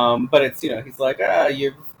 But it's, he's like,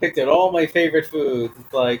 you've picked out all my favorite foods.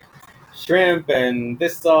 It's like shrimp and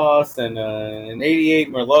this sauce and an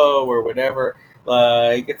 88 Merlot or whatever.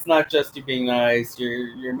 Like, it's not just you being nice.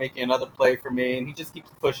 You're making another play for me. And he just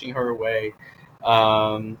keeps pushing her away.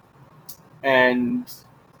 And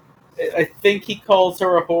I think he calls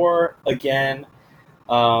her a whore again.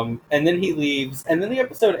 And then he leaves. And then the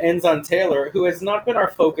episode ends on Taylor, who has not been our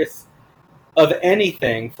focus of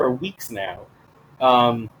anything for weeks now.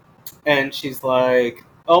 And she's like,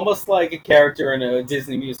 almost like a character in a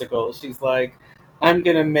Disney musical. She's like, I'm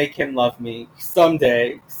going to make him love me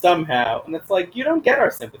someday, somehow. And it's like, you don't get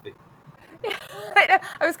our sympathy. I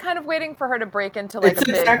was kind of waiting for her to break into like a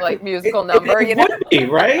big like musical number. It would be,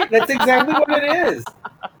 right? That's exactly what it is.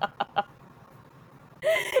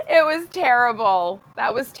 It was terrible.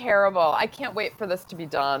 That was terrible. I can't wait for this to be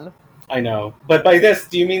done. I know. But by this,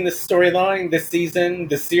 do you mean the storyline, the season,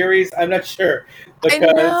 the series? I'm not sure. Because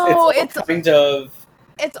it's kind of...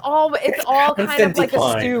 It's all kind of like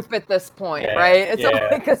a soup at this point, right? It's all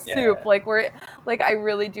like a soup. Like I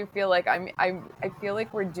really do feel like I feel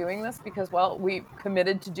like we're doing this because, well, we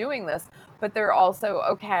committed to doing this, but they're also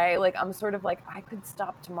okay. Like I'm sort of like, I could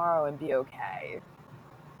stop tomorrow and be okay.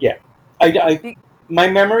 Yeah. My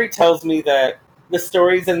memory tells me that the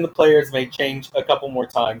stories and the players may change a couple more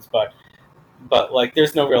times, but like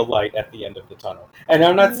there's no real light at the end of the tunnel. And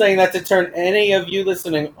I'm not saying that to turn any of you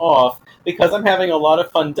listening off, because I'm having a lot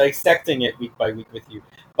of fun dissecting it week by week with you.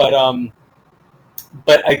 But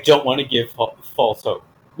I don't want to give false hope.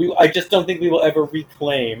 I just don't think we will ever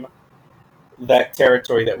reclaim that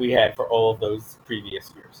territory that we had for all of those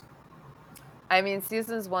previous years. I mean,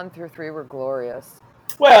 seasons 1 through 3 were glorious.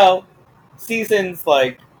 Well, seasons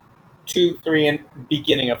like 2, 3, and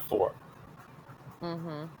beginning of 4.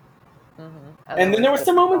 Mm-hmm. Mm-hmm. And then there were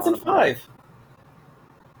some moments in 5.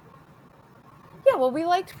 Yeah, well, we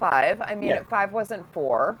liked 5. I mean, 5 wasn't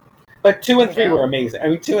 4. But 2 and 3 were amazing. I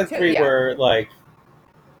mean, 2 and 3 were like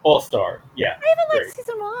all-star. Yeah. I even liked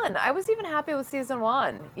season 1. I was even happy with season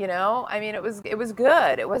 1. I mean, it was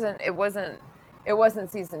good. It wasn't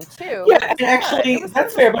season 2. Yeah, and actually,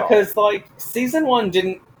 that's fair because like season 1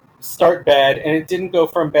 didn't start bad, and it didn't go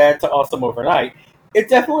from bad to awesome overnight. It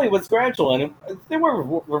definitely was gradual, and there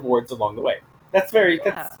were rewards along the way. That's true.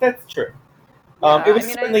 It was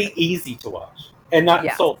certainly easy to watch and not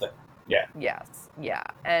insulting. Yeah. Yes. Yeah.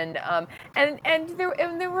 And there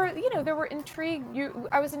were intrigue.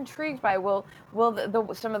 I was intrigued by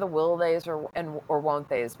some of the will theys or won't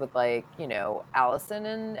theys with like Allison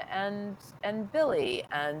and Billy,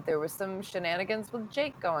 and there was some shenanigans with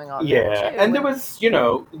Jake going on. Yeah, there too. And there was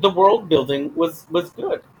the world building was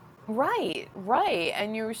good. Right,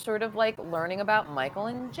 and you were sort of like learning about Michael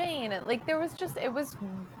and Jane, and like there was just it was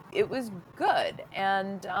good,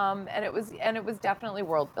 and it was definitely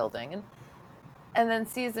world building, and then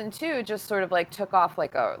season 2 just sort of like took off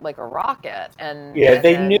like a rocket, and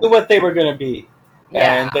they knew what they were going to be,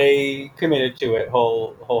 and they committed to it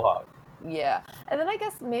whole hog. Yeah. And then I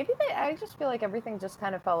guess I just feel like everything just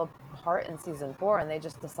kind of fell apart in season 4 and they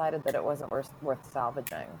just decided that it wasn't worth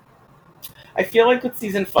salvaging. I feel like with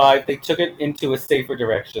season 5, they took it into a safer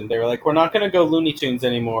direction. They were like, we're not going to go Looney Tunes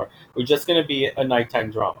anymore. We're just going to be a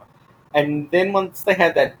nighttime drama. And then once they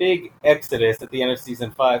had that big exodus at the end of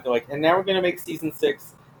season 5, they're like, and now we're going to make season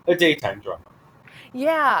 6 a daytime drama.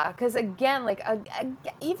 Yeah, because again, like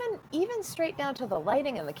even straight down to the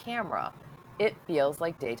lighting and the camera, it feels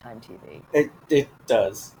like daytime TV. It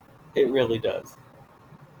does. It really does.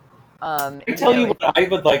 I You tell know, you what I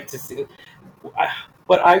would like to see.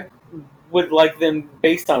 What I would like them,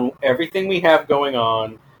 based on everything we have going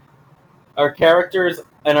on, our characters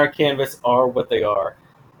and our canvas are what they are.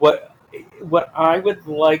 What what I would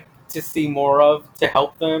like to see more of to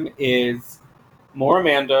help them is more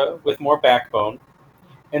Amanda with more backbone.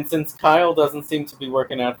 And since Kyle doesn't seem to be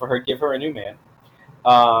working out for her, give her a new man.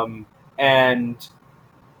 Um, and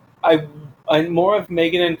I more of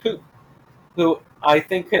Megan and Coop, who I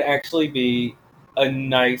think could actually be a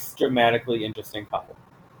nice, dramatically interesting couple.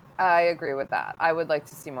 I agree with that. I would like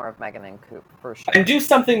to see more of Megan and Coop for And sure. do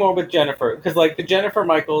something more with Jennifer, because like the Jennifer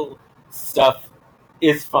Michael stuff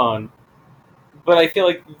is fun, but I feel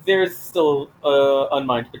like there's still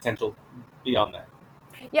unmined potential beyond that.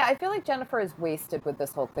 Yeah, I feel like Jennifer is wasted with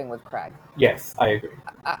this whole thing with Craig. Yes, I agree.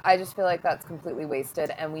 I just feel like that's completely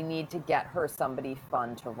wasted, and we need to get her somebody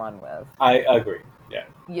fun to run with. I agree. Yeah,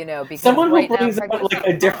 Because someone who right now brings Craig's out just like not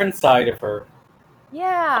a fun. different side of her,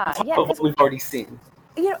 Yeah, on top yeah, of what because we've already seen.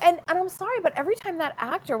 and I'm sorry, but every time that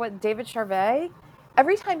actor, what David Charvet,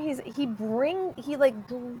 every time he like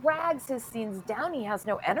drags his scenes down, he has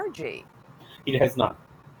no energy. He has not.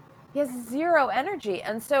 He has zero energy,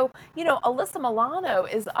 and so Alyssa Milano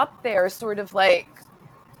is up there, sort of like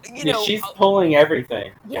you Yeah, know she's pulling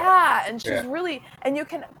everything. Yeah, yeah, and yeah, she's really, and you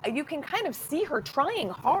can kind of see her trying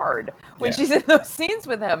hard when yeah. she's in those scenes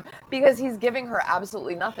with him because he's giving her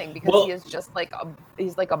absolutely nothing because he Well, is just like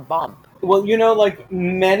he's like a bump. like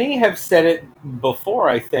many have said it before,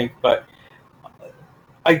 I think, but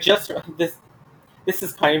I just this this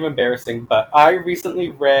is kind of embarrassing, but I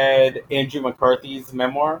recently read Andrew McCarthy's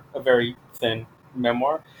memoir, a very thin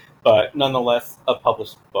memoir, but nonetheless a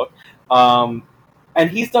published book. Um,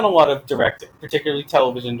 and he's done a lot of directing, particularly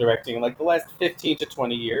television directing, in like the last 15 to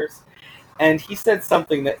 20 years. And he said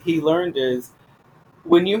something that he learned is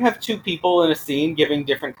when you have two people in a scene giving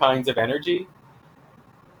different kinds of energy,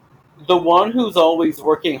 the one who's always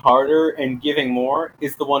working harder and giving more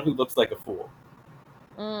is the one who looks like a fool.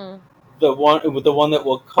 Mm. The one that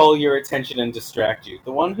will call your attention and distract you.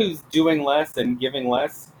 The one who's doing less and giving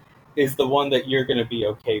less is the one that you're going to be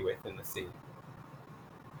okay with in the scene.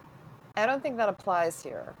 I don't think that applies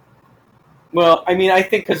here. Well, I mean, I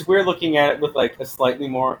think because we're looking at it with like a slightly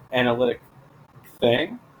more analytic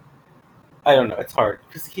thing. I don't know. It's hard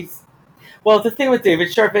because he's. Well, the thing with David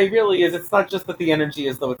Charvet really is it's not just that the energy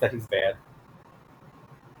is though; it's that he's bad.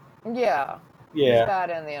 Yeah, he's Yeah. bad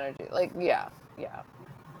in the energy. Like yeah, yeah,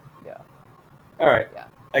 yeah, All right. yeah.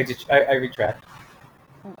 I retract.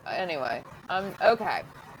 Anyway, okay.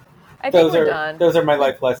 I think Those we're are done. those are my We've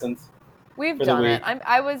life lessons we've for the done it. week.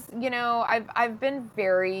 I was, I've been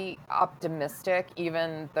very optimistic,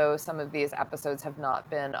 even though some of these episodes have not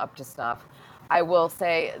been up to snuff. I will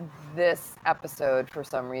say this episode, for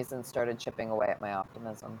some reason, started chipping away at my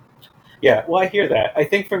optimism. Yeah, well, I hear that. I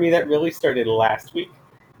think for me that really started last week,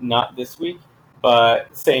 not this week,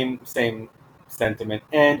 but same sentiment.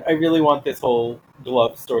 And I really want this whole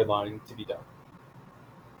glove storyline to be done.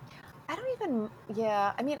 I don't even,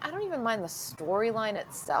 yeah, I mean, I don't even mind the storyline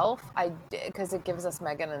itself. Because it gives us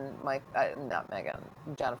Megan and Mike, not Megan,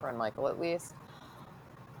 Jennifer and Michael at least.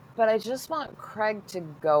 But I just want Craig to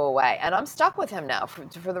go away, and I'm stuck with him now for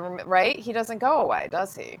the right. He doesn't go away,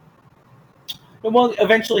 does he? Well,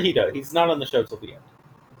 eventually he does. He's not on the show till the end.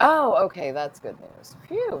 Oh, okay, that's good news.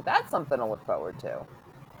 Phew, that's something to look forward to.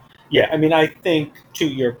 Yeah, I mean, I think to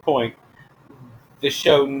your point, the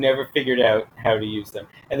show never figured out how to use them,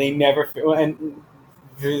 and and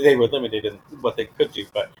they were limited in what they could do,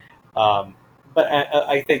 um, but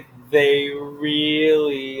I think they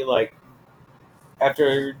really like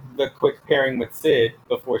after the quick pairing with Sid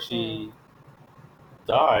before Mm. she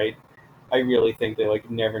died, I really think they like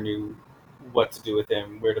never knew what to do with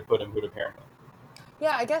him, where to put him, who to pair him with.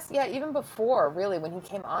 Yeah, I guess, yeah, even before, really, when he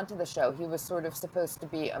came onto the show, he was sort of supposed to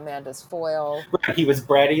be Amanda's foil. Right, he was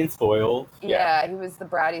bratty and spoiled. Yeah, Yeah, he was the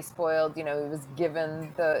bratty spoiled, he was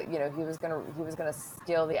given he was gonna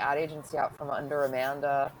steal the ad agency out from under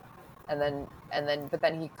Amanda, but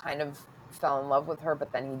then he kind of fell in love with her,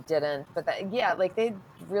 but then he didn't. But that, yeah, like they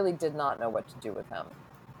really did not know what to do with him.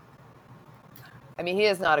 I mean, he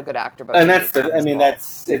is not a good actor, but And maybe that's it's not the. I his mean, fault.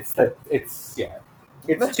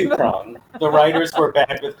 it's two pronged. The writers were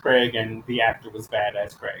bad with Craig, and the actor was bad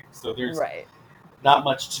as Craig. So there's Right. not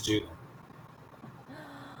much to do.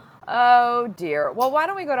 Oh dear. Well, why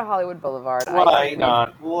don't we go to Hollywood Boulevard? I Why think we've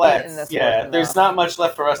not? beaten this horse Yeah, there's enough. not much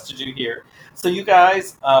left for us to do here. So you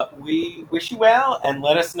guys, we wish you well, and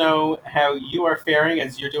let us know how you are faring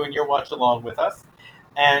as you're doing your watch along with us.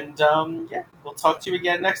 And yeah, we'll talk to you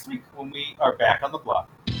again next week when we are back on the block.